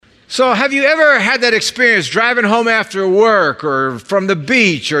So have you ever had that experience driving home after work or from the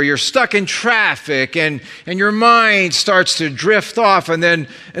beach, or you're stuck in traffic and your mind starts to drift off, and then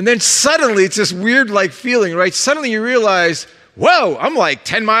suddenly it's this weird like feeling, right? Suddenly you realize, whoa, I'm like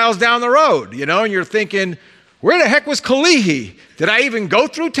 10 miles down the road, and you're thinking, where the heck was Kalihi? Did I even go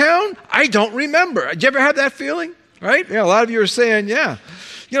through town? I don't remember. Did you ever have that feeling? Right? Yeah, a lot of you are saying, yeah.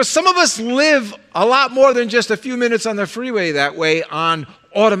 Some of us live a lot more than just a few minutes on the freeway that way on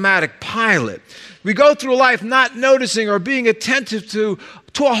automatic pilot. We go through life not noticing or being attentive to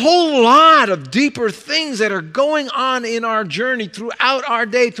a whole lot of deeper things that are going on in our journey throughout our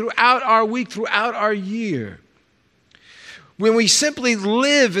day, throughout our week, throughout our year. When we simply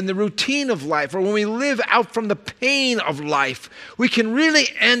live in the routine of life, or when we live out from the pain of life, we can really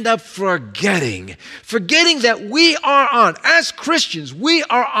end up forgetting that we are on, as Christians, we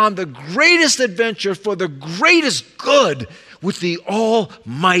are on the greatest adventure for the greatest good with the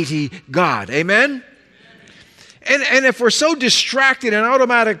Almighty God. Amen? And if we're so distracted in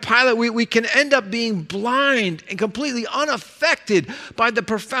automatic pilot, we can end up being blind and completely unaffected by the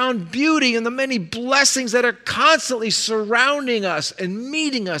profound beauty and the many blessings that are constantly surrounding us and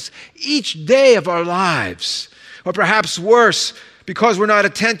meeting us each day of our lives. Or perhaps worse, because we're not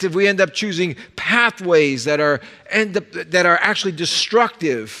attentive, we end up choosing pathways that are actually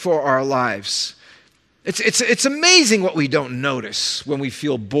destructive for our lives. It's amazing what we don't notice when we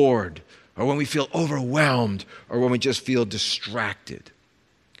feel bored, or when we feel overwhelmed, or when we just feel distracted.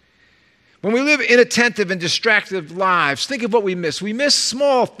 When we live inattentive and distracted lives, think of what we miss. We miss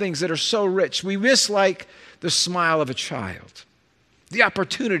small things that are so rich. We miss like the smile of a child, the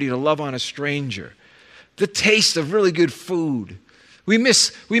opportunity to love on a stranger, the taste of really good food. We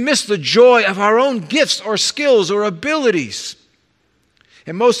miss the joy of our own gifts or skills or abilities.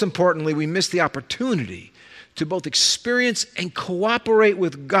 And most importantly, we miss the opportunity to both experience and cooperate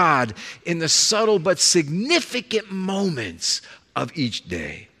with God in the subtle but significant moments of each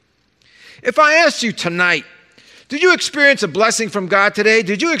day. If I asked you tonight, did you experience a blessing from God today?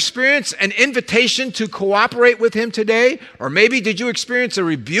 Did you experience an invitation to cooperate with Him today? Or maybe did you experience a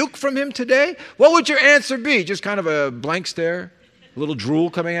rebuke from Him today? What would your answer be? Just kind of a blank stare, a little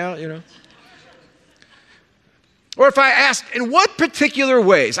drool coming out, Or if I asked, in what particular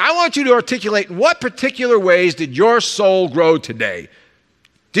ways, I want you to articulate, in what particular ways did your soul grow today?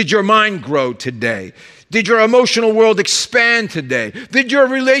 Did your mind grow today? Did your emotional world expand today? Did your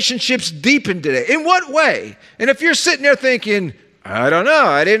relationships deepen today? In what way? And if you're sitting there thinking, I don't know,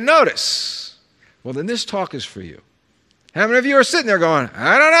 I didn't notice, well, then this talk is for you. How many of you are sitting there going,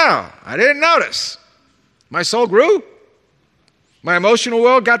 I don't know, I didn't notice. My soul grew? My emotional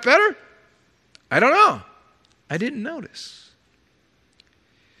world got better? I don't know. I didn't notice.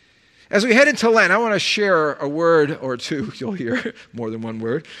 As we head into Lent, I want to share a word or two, you'll hear more than one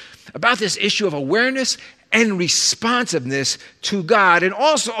word, about this issue of awareness and responsiveness to God, and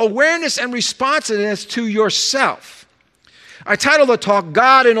also awareness and responsiveness to yourself. I titled the talk,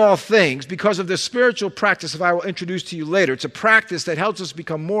 God in All Things, because of the spiritual practice that I will introduce to you later. It's a practice that helps us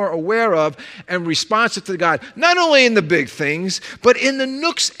become more aware of and responsive to God, not only in the big things, but in the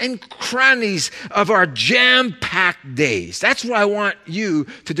nooks and crannies of our jam-packed days. That's where I want you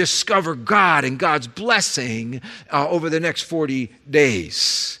to discover God and God's blessing over the next 40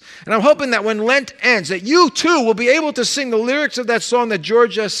 days. And I'm hoping that when Lent ends, that you too will be able to sing the lyrics of that song that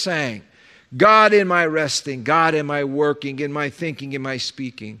George just sang. God in my resting, God in my working, in my thinking, in my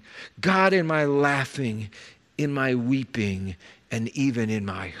speaking, God in my laughing, in my weeping, and even in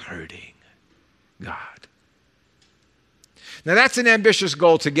my hurting. God. Now that's an ambitious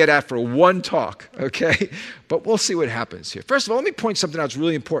goal to get at for one talk, okay? But we'll see what happens here. First of all, let me point something out that's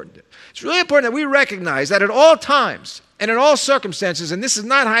really important. It's really important that we recognize that at all times and in all circumstances, and this is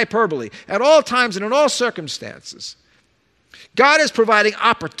not hyperbole, at all times and in all circumstances, God is providing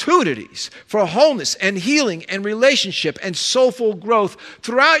opportunities for wholeness and healing and relationship and soulful growth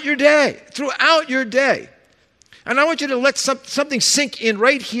throughout your day. And I want you to let something sink in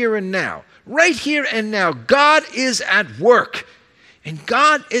right here and now. Right here and now, God is at work. And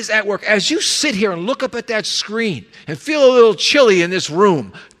God is at work. As you sit here and look up at that screen and feel a little chilly in this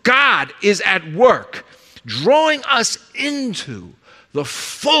room, God is at work, drawing us into the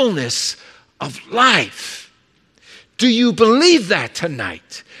fullness of life. Do you believe that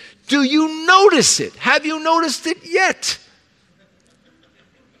tonight? Do you notice it? Have you noticed it yet?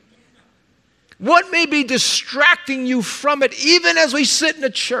 What may be distracting you from it, even as we sit in a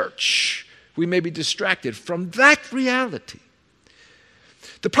church? We may be distracted from that reality.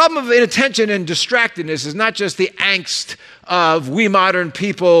 The problem of inattention and distractedness is not just the angst of we modern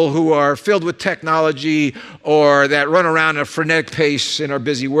people who are filled with technology or that run around at a frenetic pace in our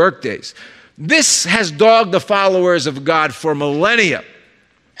busy work days. This has dogged the followers of God for millennia.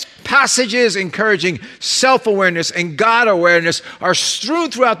 Passages encouraging self-awareness and God-awareness are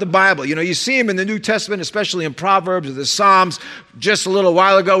strewn throughout the Bible. You know, you see them in the New Testament, especially in Proverbs or the Psalms. Just a little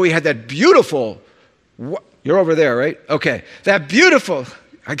while ago, we had that beautiful, you're over there, right? Okay, that beautiful,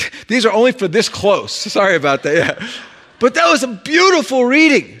 these are only for this close. Sorry about that, yeah. But that was a beautiful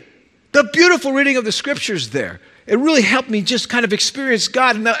reading. The beautiful reading of the scriptures there. It really helped me just kind of experience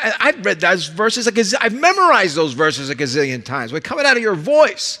God. And I've read those verses, I've memorized those verses a gazillion times. When coming out of your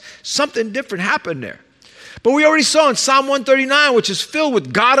voice, something different happened there. But we already saw in Psalm 139, which is filled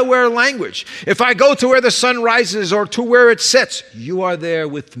with God-aware language. If I go to where the sun rises or to where it sets, you are there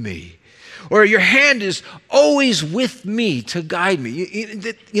with me. Or your hand is always with me to guide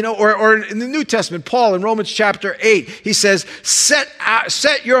me. You know, or in the New Testament, Paul in Romans chapter 8, he says,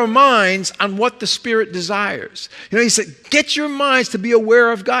 set your minds on what the Spirit desires. You know, he said, get your minds to be aware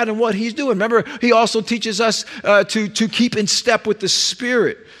of God and what he's doing. Remember, he also teaches us to keep in step with the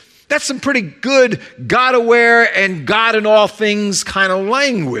Spirit. That's some pretty good God-aware and God in all things kind of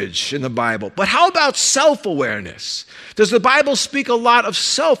language in the Bible. But how about self-awareness? Does the Bible speak a lot of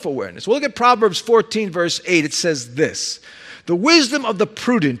self-awareness? Well, look at Proverbs 14, verse 8. It says this, the wisdom of the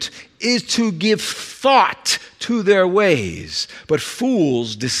prudent is to give thought to their ways, but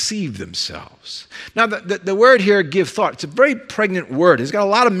fools deceive themselves. Now, the word here, give thought, it's a very pregnant word. It's got a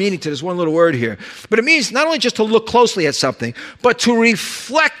lot of meaning to this one little word here. But it means not only just to look closely at something, but to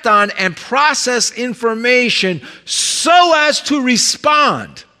reflect on and process information so as to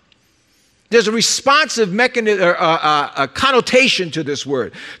respond. There's a responsive mechanism, a connotation to this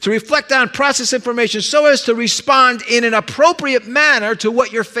word. To reflect on, process information so as to respond in an appropriate manner to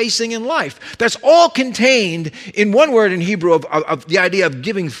what you're facing in life. That's all contained in one word in Hebrew of the idea of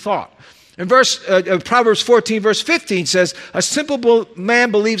giving thought. In Proverbs 14, verse 15 says, a simple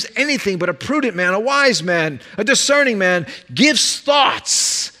man believes anything, but a prudent man, a wise man, a discerning man gives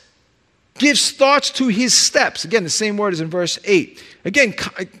thoughts to his steps. Again, the same word as in verse 8. Again,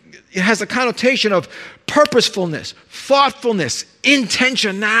 it has a connotation of purposefulness, thoughtfulness,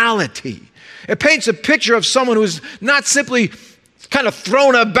 intentionality. It paints a picture of someone who's not simply kind of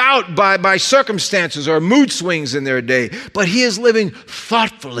thrown about by circumstances or mood swings in their day, but he is living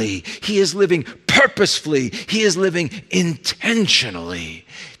thoughtfully. He is living purposefully. He is living intentionally.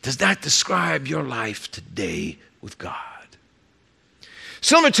 Does that describe your life today with God?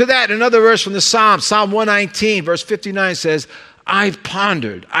 Similar to that, another verse from the Psalms, Psalm 119, verse 59 says, I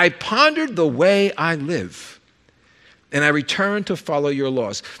pondered the way I live, and I returned to follow your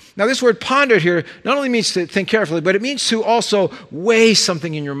laws. Now, this word pondered here not only means to think carefully, but it means to also weigh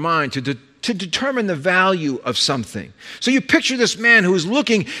something in your mind, to determine the value of something. So you picture this man who is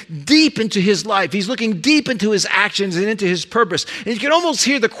looking deep into his life. He's looking deep into his actions and into his purpose. And you can almost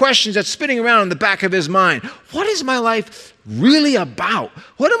hear the questions that's spinning around in the back of his mind. What is my life really about?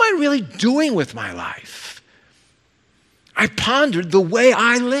 What am I really doing with my life? I pondered the way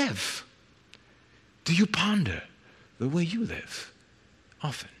I live. Do you ponder the way you live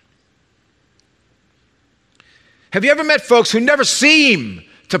often? Have you ever met folks who never seem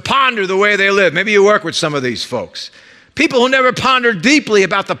to ponder the way they live? Maybe you work with some of these folks. People who never ponder deeply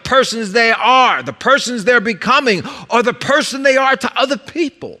about the persons they are, the persons they're becoming, or the person they are to other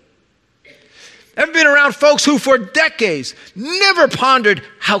people. Ever been around folks who for decades never pondered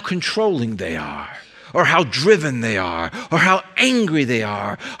how controlling they are, or how driven they are, or how angry they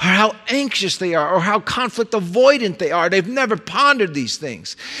are, or how anxious they are, or how conflict avoidant they are? They've never pondered these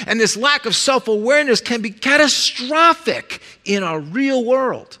things. And this lack of self-awareness can be catastrophic in our real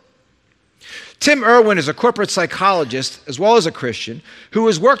world. Tim Irwin is a corporate psychologist, as well as a Christian, who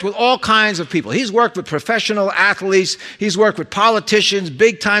has worked with all kinds of people. He's worked with professional athletes. He's worked with politicians,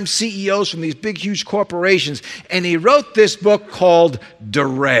 big-time CEOs from these big, huge corporations. And he wrote this book called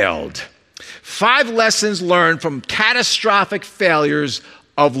Derailed. 5 lessons learned from catastrophic failures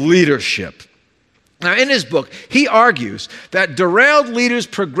of leadership. Now, in his book, he argues that derailed leaders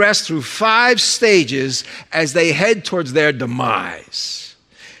progress through 5 stages as they head towards their demise.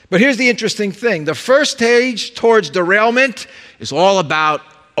 But here's the interesting thing. The first stage towards derailment is all about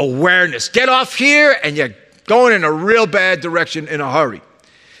awareness. Get off here and you're going in a real bad direction in a hurry.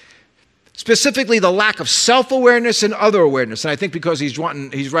 Specifically, the lack of self-awareness and other awareness. And I think because he's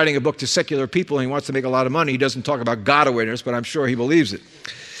writing a book to secular people and he wants to make a lot of money, he doesn't talk about God awareness, but I'm sure he believes it.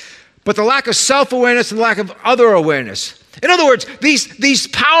 But the lack of self-awareness and the lack of other awareness. In other words, these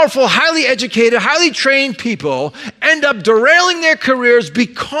powerful, highly educated, highly trained people end up derailing their careers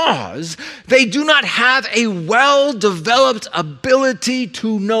because they do not have a well-developed ability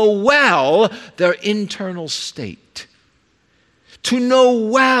to know well their internal state, to know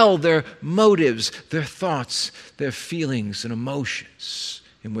well their motives, their thoughts, their feelings and emotions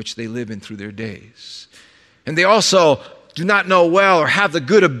in which they live in through their days. And they also do not know well or have the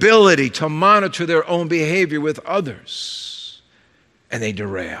good ability to monitor their own behavior with others, and they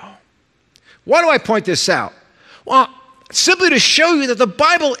derail. Why do I point this out? Well, simply to show you that the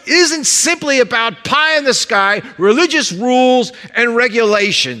Bible isn't simply about pie in the sky, religious rules and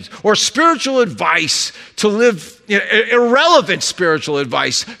regulations, or spiritual advice to live, irrelevant spiritual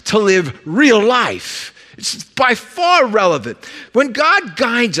advice to live real life. It's by far relevant. When God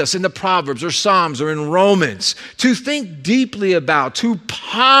guides us in the Proverbs or Psalms or in Romans to think deeply about, to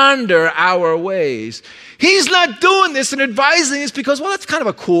ponder our ways, He's not doing this and advising us because, well, that's kind of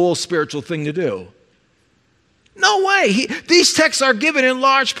a cool spiritual thing to do. No way. These texts are given in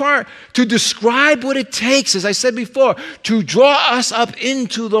large part to describe what it takes, as I said before, to draw us up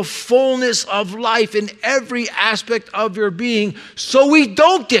into the fullness of life in every aspect of your being so we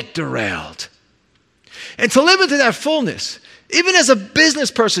don't get derailed. And to live into that fullness, even as a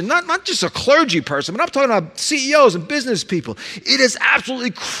business person, not just a clergy person, but I'm talking about CEOs and business people, it is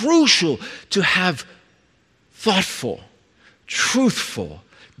absolutely crucial to have thoughtful, truthful,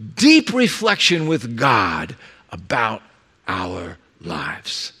 deep reflection with God about our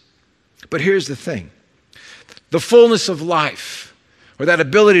lives. But here's the thing. The fullness of life, or that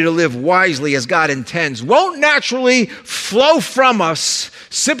ability to live wisely as God intends, won't naturally flow from us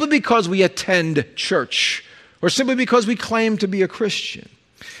simply because we attend church or simply because we claim to be a Christian.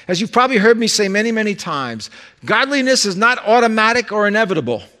 As you've probably heard me say many, many times, godliness is not automatic or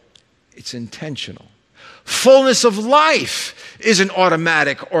inevitable. It's intentional. Fullness of life isn't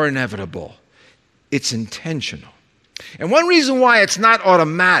automatic or inevitable. It's intentional. And one reason why it's not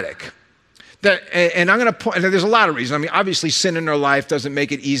automatic, and I'm going to point, and there's a lot of reasons. I mean, obviously sin in our life doesn't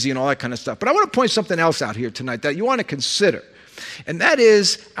make it easy and all that kind of stuff. But I want to point something else out here tonight that you want to consider. And that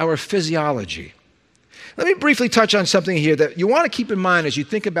is our physiology. Let me briefly touch on something here that you want to keep in mind as you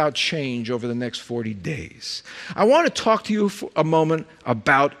think about change over the next 40 days. I want to talk to you for a moment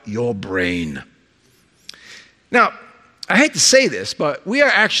about your brain. Now, I hate to say this, but we are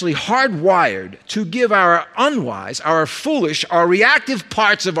actually hardwired to give our unwise, our foolish, our reactive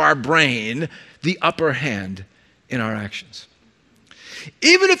parts of our brain the upper hand in our actions.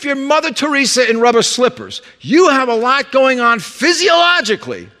 Even if you're Mother Teresa in rubber slippers, you have a lot going on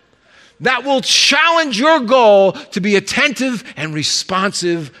physiologically that will challenge your goal to be attentive and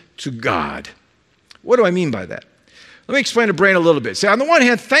responsive to God. What do I mean by that? Let me explain the brain a little bit. See, on the one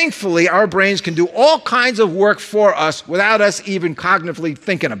hand, thankfully, our brains can do all kinds of work for us without us even cognitively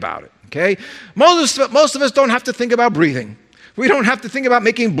thinking about it, okay? Most of us don't have to think about breathing. We don't have to think about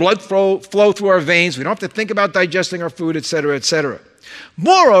making blood flow through our veins. We don't have to think about digesting our food, et cetera, et cetera.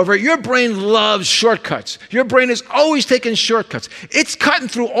 Moreover, your brain loves shortcuts. Your brain is always taking shortcuts. It's cutting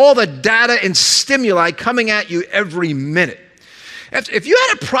through all the data and stimuli coming at you every minute. If you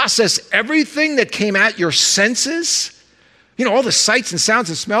had to process everything that came at your senses, all the sights and sounds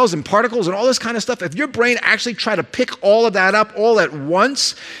and smells and particles and all this kind of stuff, if your brain actually tried to pick all of that up all at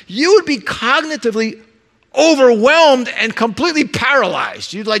once, you would be cognitively overwhelmed and completely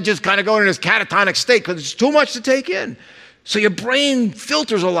paralyzed. You'd just kind of go into this catatonic state because it's too much to take in. So your brain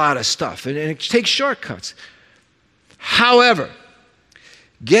filters a lot of stuff and it takes shortcuts. However,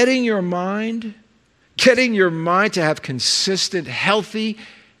 getting your mind to have consistent, healthy,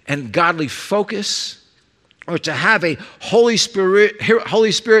 and godly focus, or to have a Holy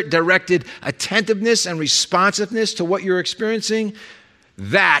Spirit directed attentiveness and responsiveness to what you're experiencing,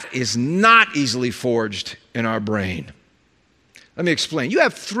 that is not easily forged in our brain. Let me explain. You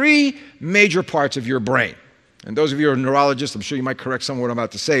have three major parts of your brain. And those of you who are neurologists, I'm sure you might correct some of what I'm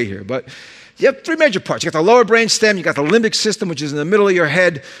about to say here, but you have three major parts. You got the lower brain stem, you got the limbic system, which is in the middle of your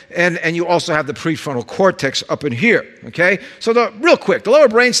head, and you also have the prefrontal cortex up in here, okay? So real quick, the lower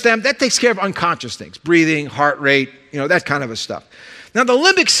brain stem, that takes care of unconscious things, breathing, heart rate, that kind of a stuff. Now, the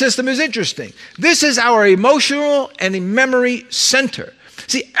limbic system is interesting. This is our emotional and memory center.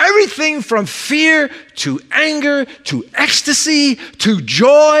 See, everything from fear to anger to ecstasy to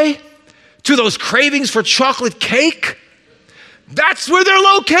joy to those cravings for chocolate cake, that's where they're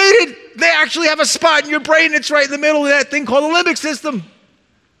located. They actually have a spot in your brain that's right in the middle of that thing called the limbic system.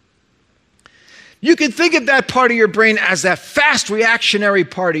 You can think of that part of your brain as that fast reactionary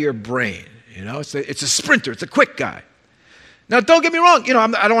part of your brain. It's a sprinter, it's a quick guy. Now, don't get me wrong.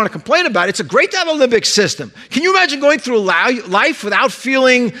 I don't want to complain about it. It's great to have a limbic system. Can you imagine going through life without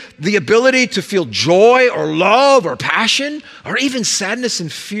feeling the ability to feel joy or love or passion or even sadness and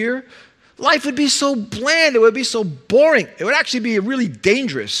fear? Life would be so bland. It would be so boring. It would actually be really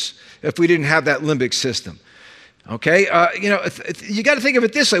dangerous if we didn't have that limbic system. Okay? You got to think of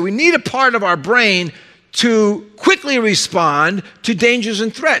it this way. We need a part of our brain to quickly respond to dangers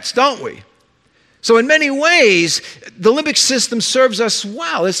and threats, don't we? So in many ways, the limbic system serves us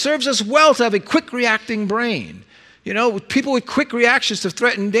well. It serves us well to have a quick reacting brain. People with quick reactions to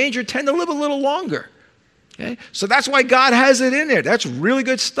threat and danger tend to live a little longer. Okay? So that's why God has it in there. That's really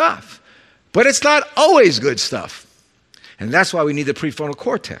good stuff. But it's not always good stuff. And that's why we need the prefrontal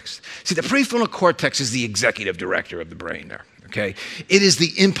cortex. See, the prefrontal cortex is the executive director of the brain there. Okay? It is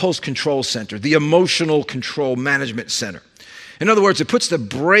the impulse control center, the emotional control management center. In other words, it puts the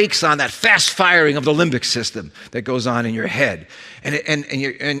brakes on that fast firing of the limbic system that goes on in your head. And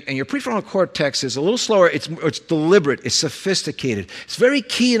your prefrontal cortex is a little slower. It's deliberate. It's sophisticated. It's very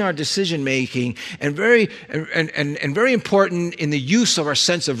key in our decision making and very important in the use of our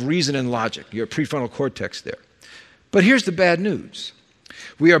sense of reason and logic, your prefrontal cortex there. But here's the bad news.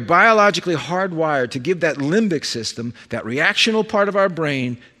 We are biologically hardwired to give that limbic system, that reactional part of our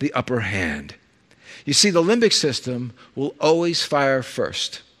brain, the upper hand. You see, the limbic system will always fire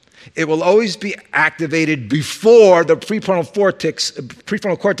first. It will always be activated before the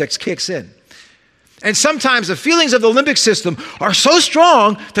prefrontal cortex kicks in. And sometimes the feelings of the limbic system are so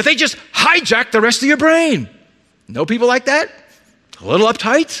strong that they just hijack the rest of your brain. Know people like that? A little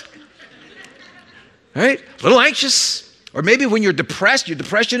uptight, right? A little anxious. Or maybe when you're depressed, your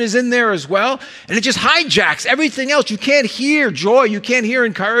depression is in there as well, and it just hijacks everything else. You can't hear joy. You can't hear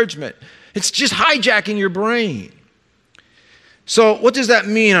encouragement. It's just hijacking your brain. So what does that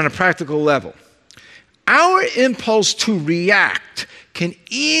mean on a practical level? Our impulse to react can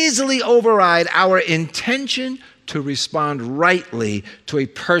easily override our intention to respond rightly to a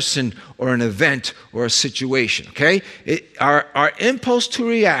person or an event or a situation, okay? Our impulse to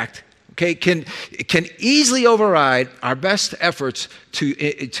react, okay, can easily override our best efforts to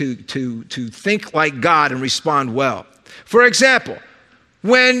think like God and respond well. For example,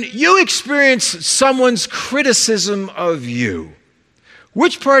 when you experience someone's criticism of you,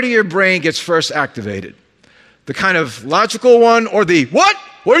 which part of your brain gets first activated? The kind of logical one or the, what?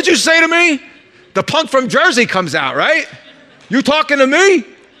 What did you say to me? The punk from Jersey comes out, right? You talking to me?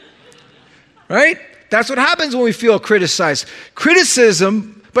 Right? That's what happens when we feel criticized.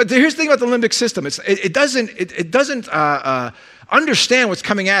 Criticism, but here's the thing about the limbic system. It doesn't understand what's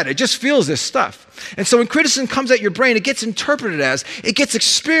coming at it. It just feels this stuff. And so when criticism comes at your brain, it gets interpreted it gets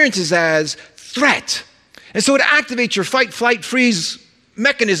experienced as threat. And so it activates your fight, flight, freeze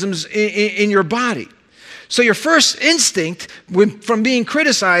mechanisms in your body. So your first instinct from being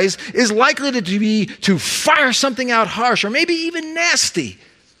criticized is likely to be to fire something out harsh or maybe even nasty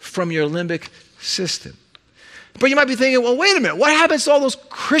from your limbic system. But you might be thinking, well, wait a minute. What happens to all those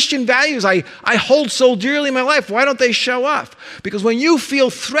Christian values I hold so dearly in my life? Why don't they show up? Because when you feel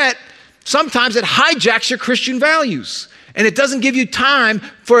threat, sometimes it hijacks your Christian values. And it doesn't give you time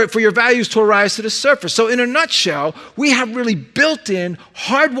for your values to arise to the surface. So in a nutshell, we have really built-in,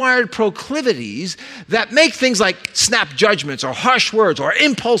 hardwired proclivities that make things like snap judgments or harsh words or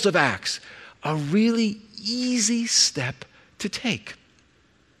impulsive acts a really easy step to take.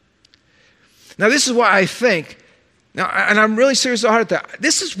 Now, this is why I think, and I'm really serious about that.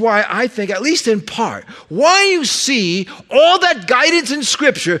 This is why I think, at least in part, why you see all that guidance in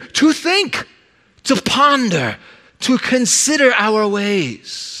Scripture to think, to ponder, to consider our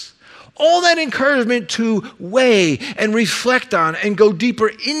ways. All that encouragement to weigh and reflect on and go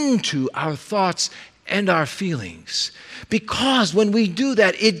deeper into our thoughts and our feelings. Because when we do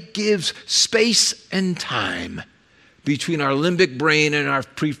that, it gives space and time between our limbic brain and our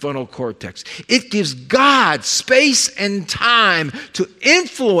prefrontal cortex. It gives God space and time to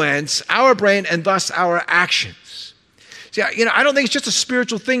influence our brain and thus our actions. See, I don't think it's just a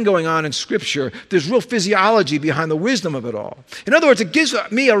spiritual thing going on in Scripture. There's real physiology behind the wisdom of it all. In other words, it gives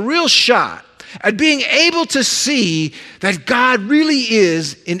me a real shot at being able to see that God really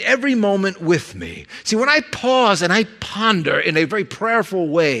is in every moment with me. See, when I pause and I ponder in a very prayerful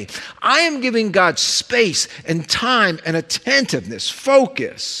way, I am giving God space and time and attentiveness,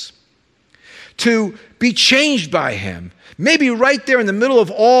 focus, to be changed by Him. Maybe right there in the middle of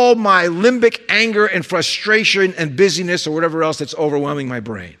all my limbic anger and frustration and busyness or whatever else that's overwhelming my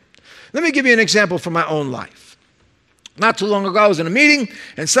brain. Let me give you an example from my own life. Not too long ago, I was in a meeting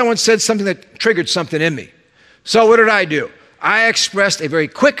and someone said something that triggered something in me. So what did I do? I expressed a very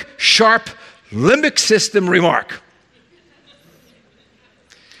quick, sharp, limbic system remark.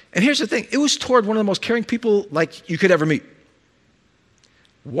 And here's the thing, it was toward one of the most caring people like you could ever meet.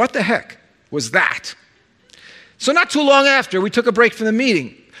 What the heck was that? So not too long after, we took a break from the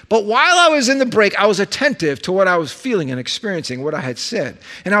meeting. But while I was in the break, I was attentive to what I was feeling and experiencing, what I had said.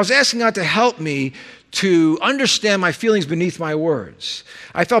 And I was asking God to help me to understand my feelings beneath my words.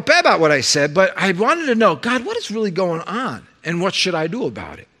 I felt bad about what I said, but I wanted to know, God, what is really going on? And what should I do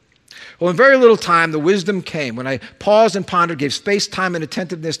about it? Well, in very little time, the wisdom came. When I paused and pondered, gave space, time, and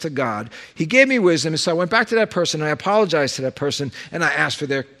attentiveness to God, He gave me wisdom. And so I went back to that person, and I apologized to that person, and I asked for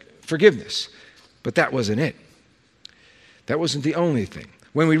their forgiveness. But that wasn't it. That wasn't the only thing.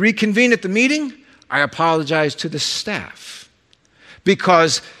 When we reconvened at the meeting, I apologized to the staff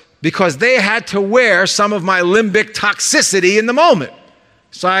because they had to wear some of my limbic toxicity in the moment.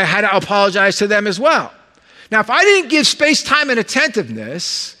 So I had to apologize to them as well. Now, if I didn't give space, time, and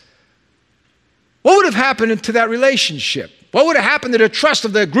attentiveness, what would have happened to that relationship? What would have happened to the trust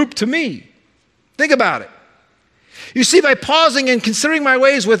of the group to me? Think about it. You see, by pausing and considering my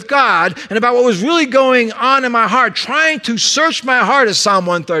ways with God and about what was really going on in my heart, trying to search my heart, as Psalm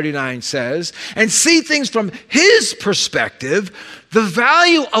 139 says, and see things from His perspective, the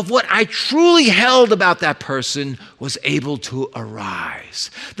value of what I truly held about that person was able to arise.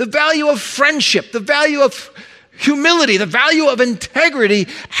 The value of friendship, the value of humility, the value of integrity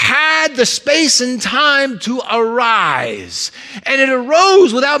had the space and time to arise. And it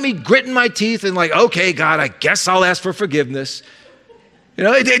arose without me gritting my teeth and like, okay, God, I guess I'll ask for forgiveness. You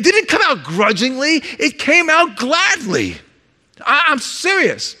know, it didn't come out grudgingly. It came out gladly. I'm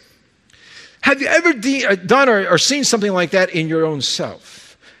serious. Have you ever done or seen something like that in your own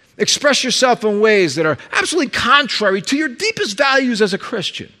self? Express yourself in ways that are absolutely contrary to your deepest values as a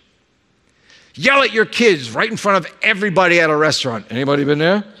Christian. Yell at your kids right in front of everybody at a restaurant. Anybody been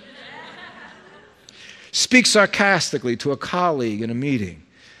there? Speak sarcastically to a colleague in a meeting.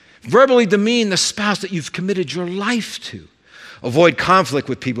 Verbally demean the spouse that you've committed your life to. Avoid conflict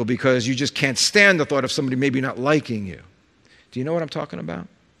with people because you just can't stand the thought of somebody maybe not liking you. Do you know what I'm talking about?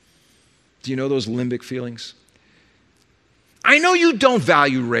 Do you know those limbic feelings? I know you don't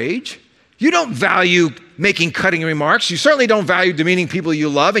value rage. You don't value making cutting remarks. You certainly don't value demeaning people you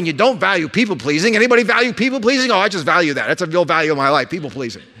love, and you don't value people-pleasing. Anybody value people-pleasing? Oh, I just value that. That's a real value of my life,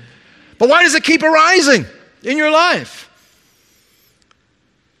 people-pleasing. But why does it keep arising in your life?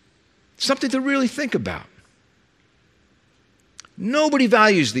 Something to really think about. Nobody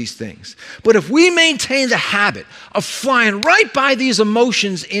values these things. But if we maintain the habit of flying right by these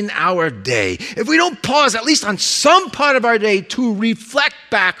emotions in our day, if we don't pause at least on some part of our day to reflect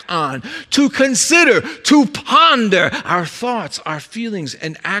back on, to consider, to ponder our thoughts, our feelings,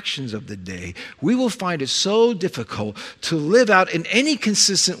 and actions of the day, we will find it so difficult to live out in any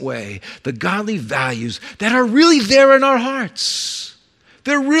consistent way the godly values that are really there in our hearts.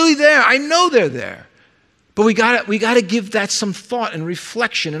 They're really there. I know they're there. But we gotta give that some thought and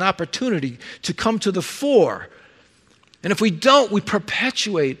reflection and opportunity to come to the fore. And if we don't, we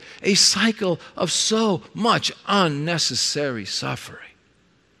perpetuate a cycle of so much unnecessary suffering.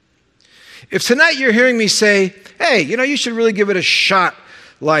 If tonight you're hearing me say, hey, you should really give it a shot,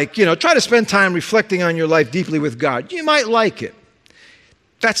 like, try to spend time reflecting on your life deeply with God, you might like it.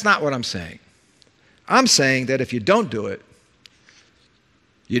 That's not what I'm saying. I'm saying that if you don't do it,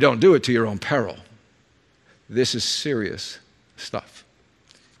 you don't do it to your own peril. This is serious stuff,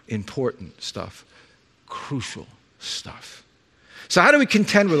 important stuff, crucial stuff. So how do we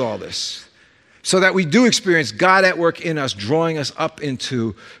contend with all this? So that we do experience God at work in us, drawing us up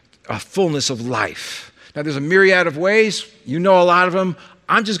into a fullness of life. Now, there's a myriad of ways. You know a lot of them.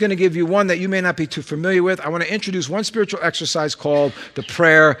 I'm just going to give you one that you may not be too familiar with. I want to introduce one spiritual exercise called the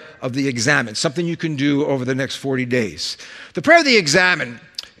prayer of the examen, something you can do over the next 40 days. The prayer of the examen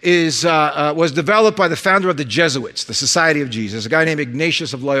was developed by the founder of the Jesuits, the Society of Jesus, a guy named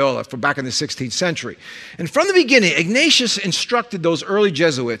Ignatius of Loyola from back in the 16th century. And from the beginning, Ignatius instructed those early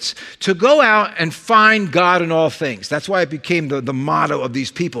Jesuits to go out and find God in all things. That's why it became the motto of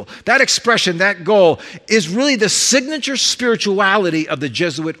these people. That expression, that goal, is really the signature spirituality of the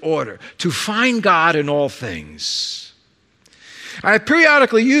Jesuit order, to find God in all things. I have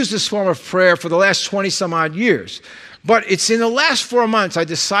periodically used this form of prayer for the last 20 some odd years. But it's in the last 4 months I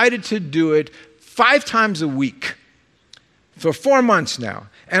decided to do it 5 times a week for 4 months now.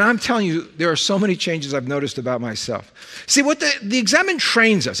 And I'm telling you, there are so many changes I've noticed about myself. See, what the examen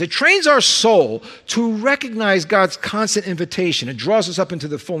trains us. It trains our soul to recognize God's constant invitation. It draws us up into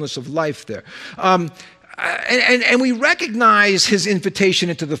the fullness of life there. And we recognize His invitation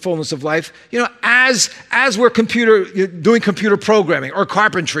into the fullness of life, as we're doing computer programming or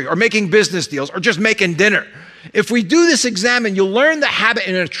carpentry or making business deals or just making dinner. If we do this examine, you'll learn the habit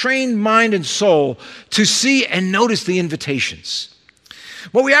in a trained mind and soul to see and notice the invitations.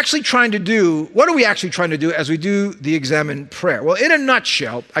 What are we actually trying to do as we do the examine prayer? Well, in a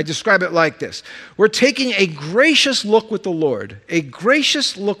nutshell, I describe it like this. We're taking a gracious look with the Lord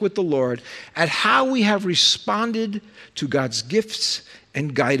at how we have responded to God's gifts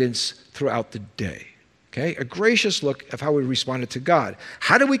and guidance throughout the day. Okay? A gracious look of how we responded to God.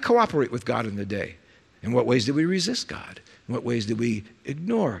 How did we cooperate with God in the day? In what ways did we resist God? In what ways did we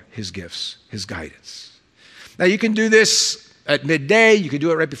ignore his gifts, his guidance? Now, you can do this at midday. You can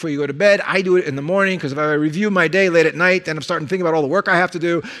do it right before you go to bed. I do it in the morning because if I review my day late at night, then I'm starting to think about all the work I have to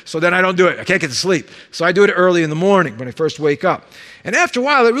do. So then I don't do it. I can't get to sleep. So I do it early in the morning when I first wake up. And after a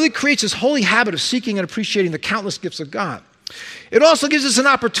while, it really creates this holy habit of seeking and appreciating the countless gifts of God. It also gives us an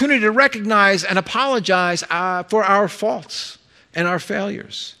opportunity to recognize and apologize for our faults and our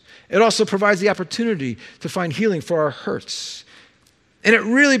failures. It also provides the opportunity to find healing for our hurts. And it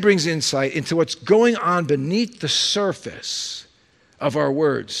really brings insight into what's going on beneath the surface of our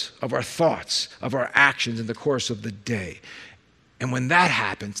words, of our thoughts, of our actions in the course of the day. And when that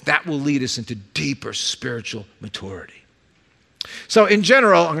happens, that will lead us into deeper spiritual maturity. So in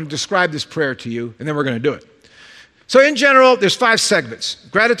general, I'm going to describe this prayer to you, and then we're going to do it. So in general, there's 5 segments.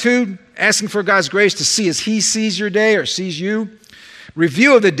 Gratitude, asking for God's grace to see as he sees your day or sees you.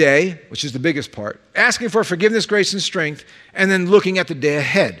 Review of the day, which is the biggest part. Asking for forgiveness, grace, and strength. And then looking at the day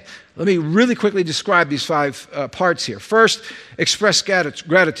ahead. Let me really quickly describe these 5 parts here. First, express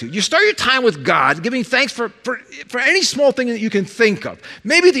gratitude. You start your time with God, giving thanks for any small thing that you can think of.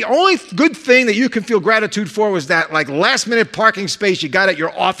 Maybe the only good thing that you can feel gratitude for was that last-minute parking space you got at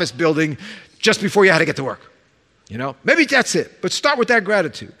your office building just before you had to get to work. Maybe that's it, but start with that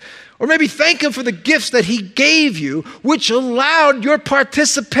gratitude. Or maybe thank him for the gifts that he gave you, which allowed your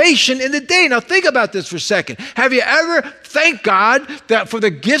participation in the day. Now think about this for a second. Have you ever thanked God for the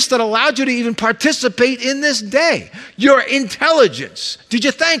gifts that allowed you to even participate in this day? Your intelligence. Did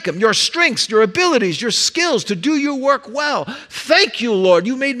you thank him? Your strengths, your abilities, your skills to do your work well. Thank you, Lord.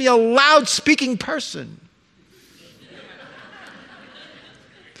 You made me a loud speaking person.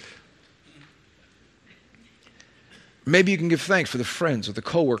 Maybe you can give thanks for the friends or the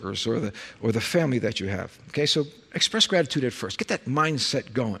coworkers or the family that you have. Okay, so express gratitude at first. Get that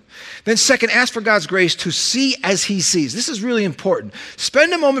mindset going. Then second, ask for God's grace to see as he sees. This is really important.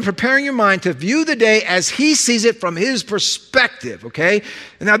 Spend a moment preparing your mind to view the day as he sees it from his perspective, okay?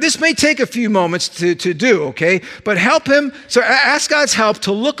 And now this may take a few moments to do, okay? But ask God's help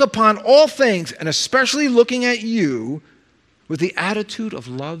to look upon all things, and especially looking at you, with the attitude of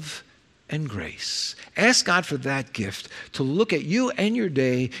love and grace. Ask God for that gift to look at you and your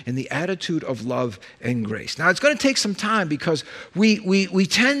day in the attitude of love and grace. Now, it's going to take some time because we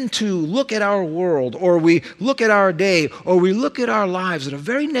tend to look at our world, or we look at our day, or we look at our lives at a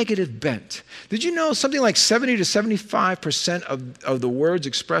very negative bent. Did you know something like 70 to 75% of the words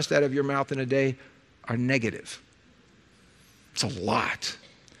expressed out of your mouth in a day are negative? It's a lot.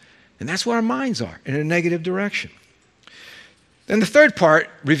 And that's where our minds are, in a negative direction. Then the third part,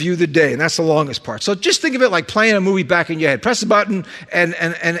 review the day, and that's the longest part. So just think of it like playing a movie back in your head. Press a button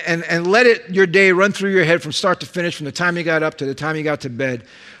and let your day run through your head from start to finish, from the time you got up to the time you got to bed.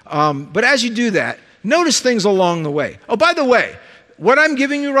 But as you do that, notice things along the way. Oh, by the way, what I'm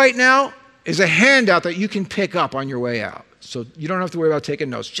giving you right now is a handout that you can pick up on your way out. So you don't have to worry about taking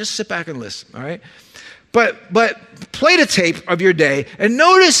notes. Just sit back and listen, all right? But play the tape of your day and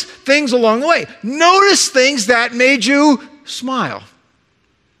notice things along the way. Notice things that made you smile.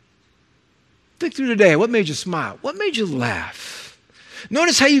 Think through the day. What made you smile? What made you laugh?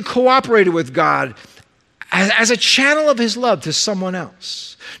 Notice how you cooperated with God as a channel of his love to someone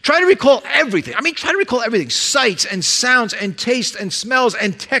else. Try to recall everything. Try to recall everything. Sights and sounds and tastes and smells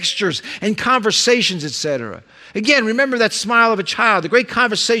and textures and conversations, etc. Again, remember that smile of a child, the great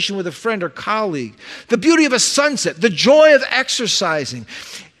conversation with a friend or colleague, the beauty of a sunset, the joy of exercising.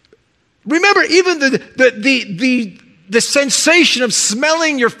 Remember even the sensation of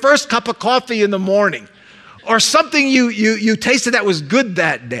smelling your first cup of coffee in the morning, or something you tasted that was good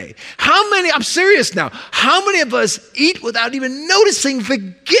that day. I'm serious now, how many of us eat without even noticing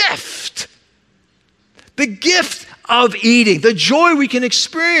the gift of eating, the joy we can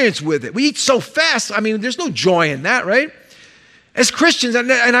experience with it? We eat so fast, there's no joy in that, right? As Christians,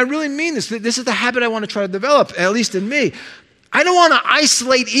 and I really mean this is the habit I want to try to develop, at least in me. I don't want to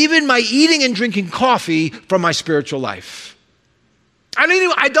isolate even my eating and drinking coffee from my spiritual life. I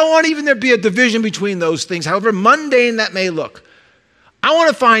don't want even there be a division between those things, however mundane that may look. I want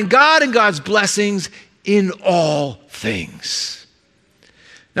to find God and God's blessings in all things.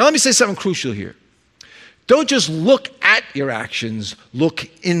 Now let me say something crucial here. Don't just look at your actions, look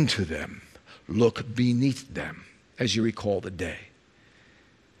into them. Look beneath them as you recall the day.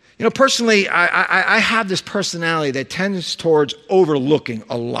 You know, personally, I have this personality that tends towards overlooking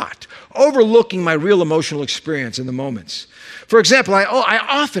a lot, overlooking my real emotional experience in the moments. For example, I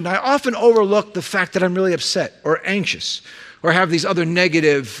often overlook the fact that I'm really upset or anxious or have these other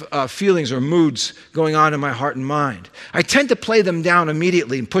negative feelings or moods going on in my heart and mind. I tend to play them down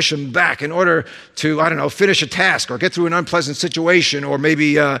immediately and push them back in order to, finish a task or get through an unpleasant situation or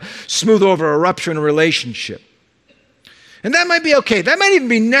maybe smooth over a rupture in a relationship. And that might be okay. That might even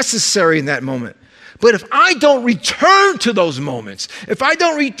be necessary in that moment. But if I don't return to those moments, if I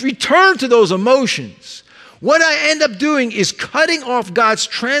don't return to those emotions, what I end up doing is cutting off God's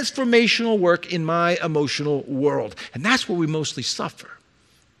transformational work in my emotional world. And that's where we mostly suffer.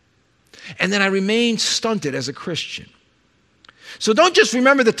 And then I remain stunted as a Christian. So don't just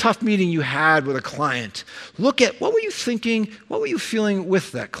remember the tough meeting you had with a client. Look at what were you thinking, what were you feeling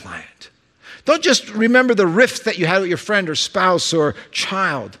with that client? Don't just remember the rift that you had with your friend or spouse or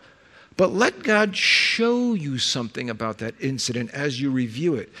child, but let God show you something about that incident as you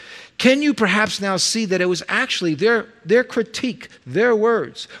review it. Can you perhaps now see that it was actually their critique, their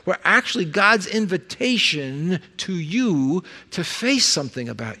words, were actually God's invitation to you to face something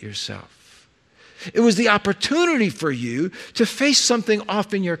about yourself? It was the opportunity for you to face something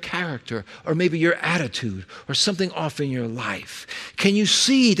off in your character or maybe your attitude or something off in your life. Can you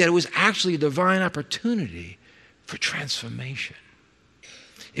see that it was actually a divine opportunity for transformation?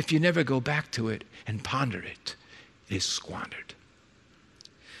 If you never go back to it and ponder it, it is squandered.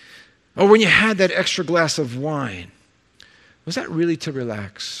 Or when you had that extra glass of wine, was that really to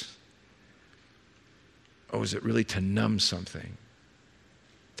relax? Or was it really to numb something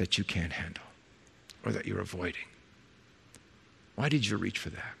that you can't handle? Or that you're avoiding? Why did you reach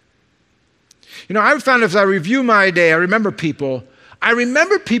for that? You know, I've found as I review my day, I remember people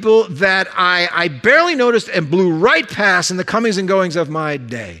that I barely noticed and blew right past in the comings and goings of my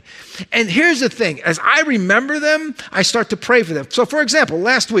day. And here's the thing, as I remember them, I start to pray for them. So for example,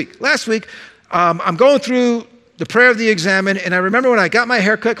 last week, I'm going through the prayer of the examen, and I remember when I got my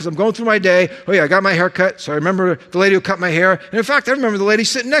hair cut, because I'm going through my day, I got my hair cut, so I remember the lady who cut my hair, and in fact, I remember the lady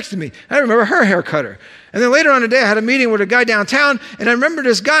sitting next to me. I remember her hair cutter. And then later on in the day, I had a meeting with a guy downtown, and I remember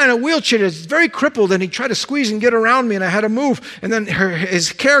this guy in a wheelchair that's very crippled, and he tried to squeeze and get around me, and I had to move, and then his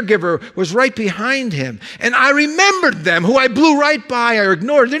caregiver was right behind him. And I remembered them, who I blew right by, or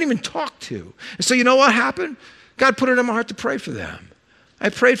ignored, didn't even talk to. And so you know what happened? God put it in my heart to pray for them. I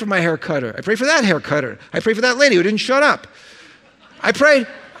prayed for my hair cutter. I prayed for that hair cutter. I prayed for that lady who didn't shut up. I prayed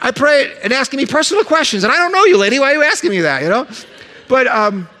and asking me personal questions. And I don't know you, lady. Why are you asking me that, But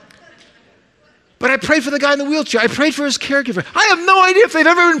I prayed for the guy in the wheelchair. I prayed for his caregiver. I have no idea if they've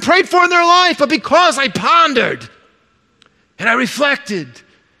ever been prayed for in their life, but because I pondered and I reflected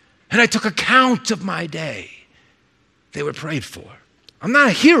and I took account of my day, they were prayed for. I'm not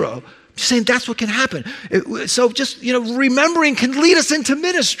a hero. I'm just saying that's what can happen. So just, remembering can lead us into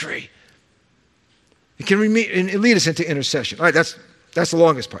ministry. It can lead us into intercession. All right, that's the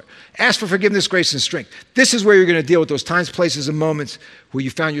longest part. Ask for forgiveness, grace, and strength. This is where you're going to deal with those times, places, and moments where you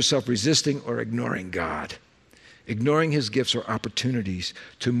found yourself resisting or ignoring God. Ignoring his gifts or opportunities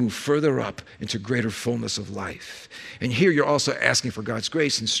to move further up into greater fullness of life. And here you're also asking for God's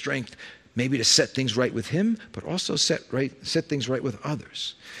grace and strength, maybe to set things right with him, but also set things right with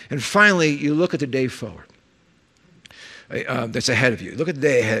others. And finally, you look at the day forward that's ahead of you. Look at the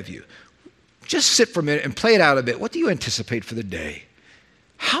day ahead of you. Just sit for a minute and play it out a bit. What do you anticipate for the day?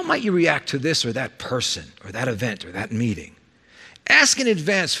 How might you react to this or that person or that event or that meeting? Ask in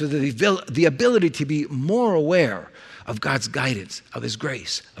advance for the ability to be more aware of God's guidance, of his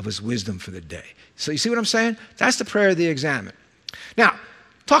grace, of his wisdom for the day. So you see what I'm saying? That's the prayer of the examine. Now,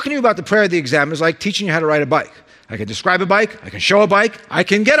 talking to you about the prayer of the examine is like teaching you how to ride a bike. I can describe a bike, I can show a bike, I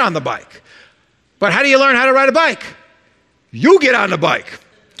can get on the bike. But how do you learn how to ride a bike? You get on the bike,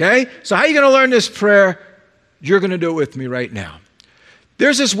 okay? So how are you going to learn this prayer? You're going to do it with me right now.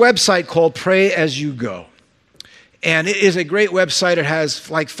 There's this website called Pray As You Go. And it is a great website. It has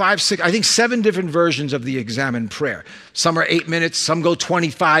like 7 different versions of the examine prayer. Some are 8 minutes, some go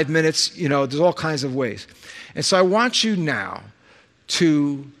 25 minutes, there's all kinds of ways. And so I want you now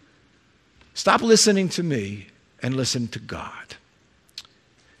to stop listening to me and listen to God.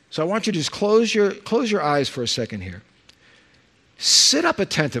 So I want you to just close your eyes for a second here. Sit up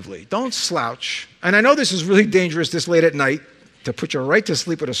attentively. Don't slouch. And I know this is really dangerous this late at night to put you right to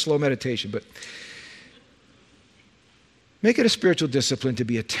sleep with a slow meditation, but make it a spiritual discipline to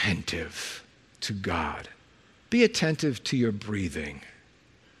be attentive to God. Be attentive to your breathing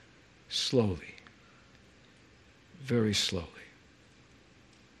slowly. very slowly.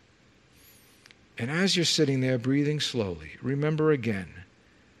 And as you're sitting there breathing slowly, remember again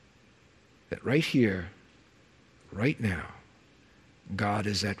that right here, right now, God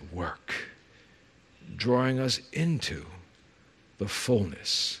is at work, drawing us into the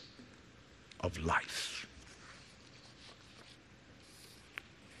fullness of life.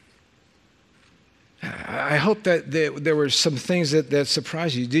 I hope that there were some things that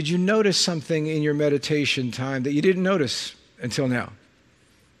surprised you. Did you notice something in your meditation time that you didn't notice until now?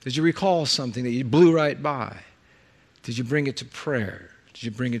 Did you recall something that you blew right by? Did you bring it to prayer? Did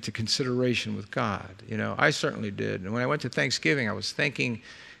you bring it to consideration with God? You know, I certainly did. And when I went to Thanksgiving, I was thanking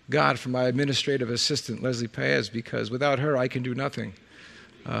God for my administrative assistant, Leslie Paez, because without her, I can do nothing.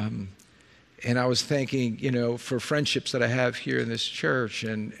 And I was thanking, you know, for friendships that I have here in this church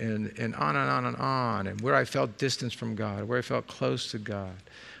and on and on and on, and where I felt distance from God, where I felt close to God,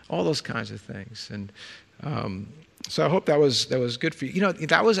 all those kinds of things. And so I hope that was good for you. You know,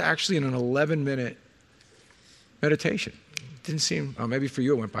 that was actually in an 11-minute meditation. It didn't seem, maybe for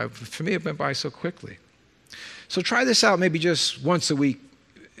you it went by. For me, it went by so quickly. So try this out maybe just once a week.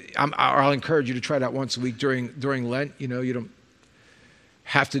 I'll encourage you to try it out once a week during Lent. You know, you don't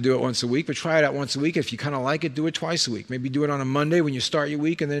have to do it once a week, but try it out once a week. If you kind of like it, do it twice a week. Maybe do it on a Monday when you start your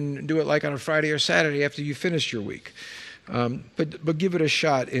week, and then do it like on a Friday or Saturday after you finish your week. But give it a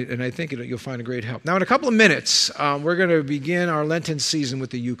shot, and I think you'll find a great help. Now, in a couple of minutes, we're going to begin our Lenten season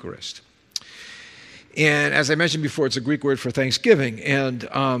with the Eucharist. And as I mentioned before, it's a Greek word for Thanksgiving. And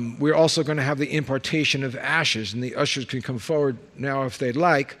we're also going to have the impartation of ashes, and the ushers can come forward now if they'd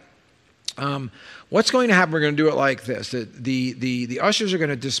like. What's going to happen, we're going to do it like this. The ushers are going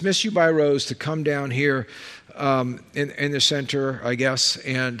to dismiss you by rows to come down here in the center, I guess,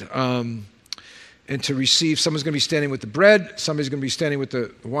 and to receive. Someone's going to be standing with the bread, somebody's going to be standing with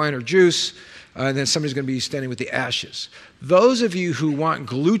the wine or juice, and then somebody's going to be standing with the ashes. Those of you who want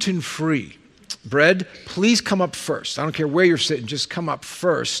gluten-free bread, please come up first. I don't care where you're sitting, just come up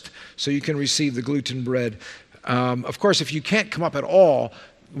first so you can receive the gluten bread. Of course, if you can't come up at all,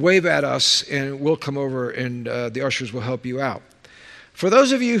 wave at us and we'll come over and the ushers will help you out. For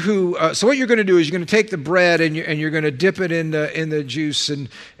those of you who, so what you're going to do is you're going to take the bread and you're going to dip it in the juice and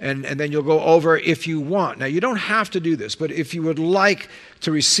then you'll go over if you want. Now, you don't have to do this, but if you would like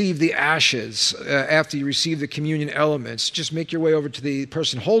to receive the ashes after you receive the communion elements, just make your way over to the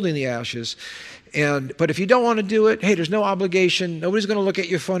person holding the ashes. But if you don't want to do it, hey, there's no obligation. Nobody's going to look at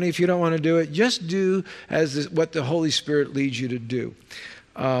you funny if you don't want to do it. Just do what the Holy Spirit leads you to do.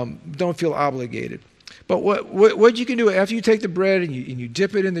 Don't feel obligated. But what you can do after you take the bread and you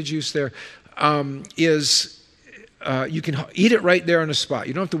dip it in the juice there is you can eat it right there on the spot.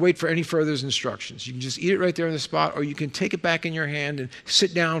 You don't have to wait for any further instructions. You can just eat it right there on the spot, or you can take it back in your hand and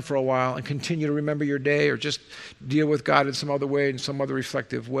sit down for a while and continue to remember your day, or just deal with God in some other way, in some other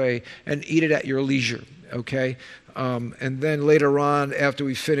reflective way, and eat it at your leisure, okay? And then later on, after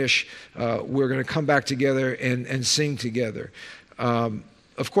we finish, we're going to come back together and sing together.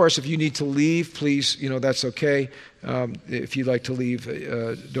 Of course, if you need to leave, please, that's okay. If you'd like to leave,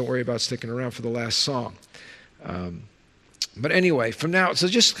 don't worry about sticking around for the last song. But anyway, from now, so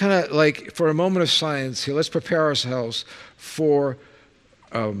just kind of like for a moment of silence here, let's prepare ourselves for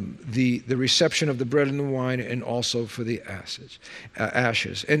the reception of the bread and the wine, and also for the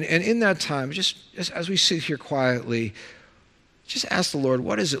ashes. And in that time, just as we sit here quietly, just ask the Lord,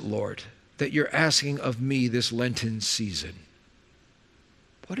 what is it, Lord, that you're asking of me this Lenten season?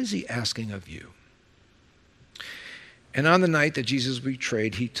 What is he asking of you? And on the night that Jesus was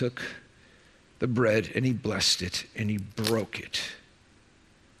betrayed, he took the bread and he blessed it and he broke it.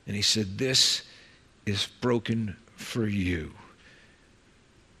 And he said, "This is broken for you.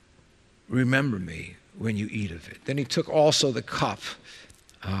 Remember me when you eat of it." Then he took also the cup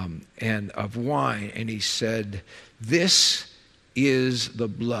and of wine, and he said, "This is the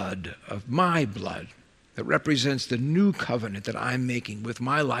blood of my blood that represents the new covenant that I'm making with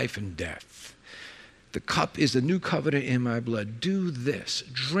my life and death. The cup is the new covenant in my blood. Do this,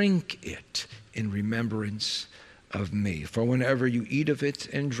 drink it in remembrance of me. For whenever you eat of it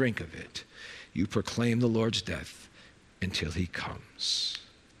and drink of it, you proclaim the Lord's death until he comes."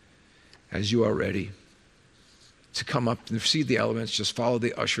 As you are ready to come up and receive the elements, just follow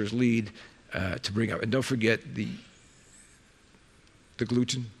the usher's lead to bring up. And don't forget the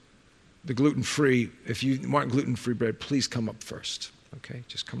gluten-free. If you want gluten-free bread, please come up first. Okay,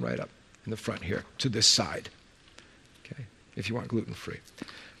 just come right up in the front here to this side. Okay, if you want gluten-free.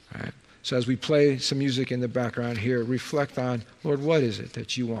 All right. So as we play some music in the background here, reflect on, Lord, what is it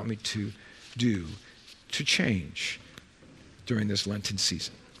that you want me to do to change during this Lenten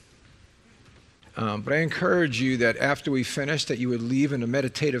season? But I encourage you that after we finish, that you would leave in a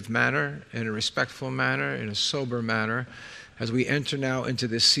meditative manner, in a respectful manner, in a sober manner, as we enter now into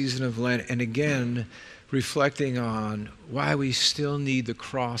this season of Lent, and again, reflecting on why we still need the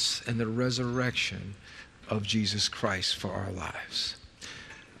cross and the resurrection of Jesus Christ for our lives.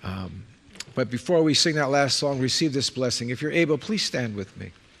 But before we sing that last song, receive this blessing. If you're able, please stand with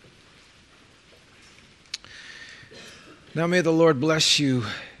me. Now may the Lord bless you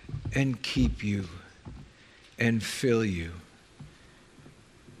and keep you and fill you.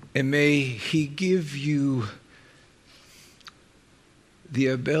 And may He give you the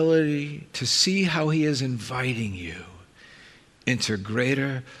ability to see how He is inviting you into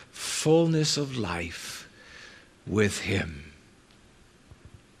greater fullness of life with Him.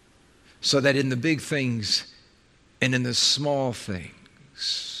 So that in the big things and in the small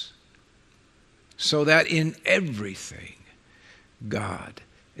things, so that in everything, God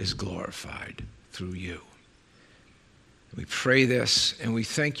is glorified through you. We pray this and we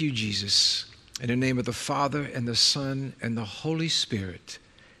thank you, Jesus, in the name of the Father and the Son and the Holy Spirit.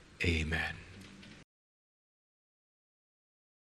 Amen.